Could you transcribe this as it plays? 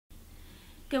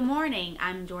Good morning,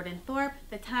 I'm Jordan Thorpe.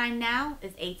 The time now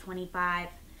is 8:25.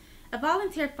 A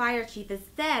volunteer fire chief is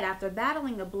dead after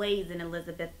battling a blaze in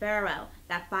Elizabethboro.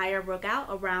 That fire broke out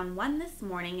around 1 this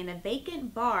morning in a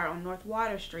vacant bar on North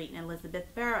Water Street in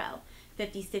Elizabethboro.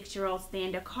 56-year-old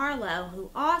Stan DiCarlo, who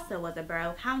also was a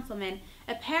borough councilman,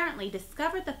 apparently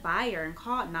discovered the fire and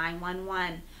called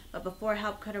 911. But before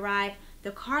help could arrive,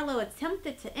 DiCarlo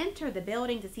attempted to enter the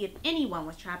building to see if anyone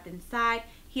was trapped inside.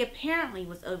 He apparently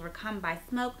was overcome by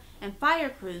smoke, and fire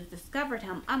crews discovered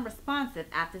him unresponsive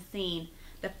at the scene.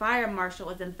 The fire marshal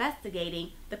is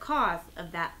investigating the cause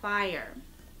of that fire.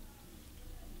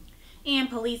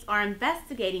 And police are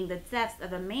investigating the deaths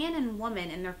of a man and woman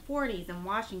in their 40s in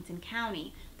Washington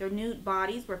County. Their nude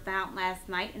bodies were found last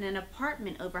night in an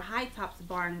apartment over High Top's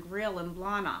Bar and Grill in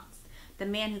Blawnox. The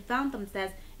man who found them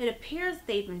says it appears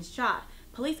they've been shot.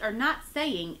 Police are not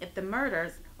saying if the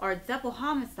murders are double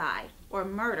homicide or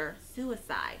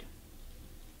murder-suicide.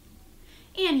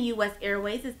 And U.S.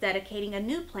 Airways is dedicating a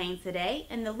new plane today,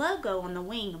 and the logo on the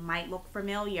wing might look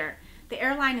familiar. The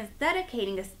airline is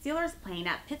dedicating a Steelers plane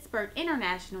at Pittsburgh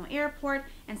International Airport,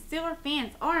 and Steeler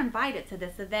fans are invited to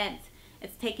this event.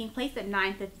 It's taking place at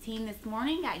 9:15 this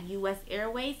morning at U.S.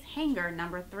 Airways Hangar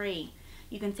Number 3.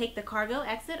 You can take the cargo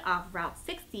exit off Route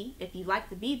 60 if you'd like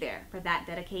to be there for that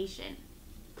dedication.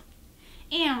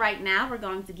 And right now, we're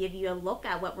going to give you a look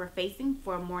at what we're facing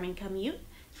for a morning commute.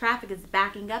 Traffic is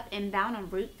backing up inbound on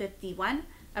Route 51.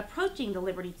 Approaching the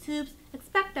Liberty Tubes,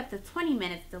 expect up to 20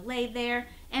 minutes delay there.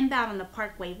 Inbound on the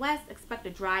Parkway West, expect a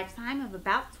drive time of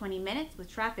about 20 minutes with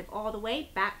traffic all the way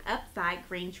back upside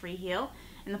Green Tree Hill.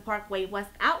 And the Parkway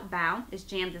West outbound is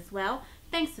jammed as well,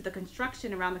 thanks to the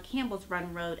construction around the Campbell's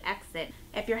Run Road exit.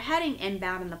 If you're heading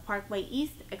inbound on the Parkway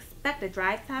East, expect a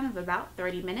drive time of about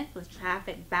 30 minutes with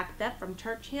traffic backed up from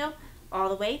Church Hill all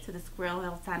the way to the Squirrel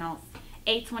Hill tunnels.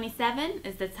 8:27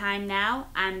 is the time now.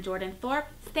 I'm Jordan Thorpe.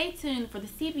 Stay tuned for the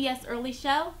CBS Early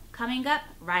Show coming up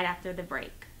right after the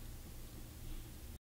break.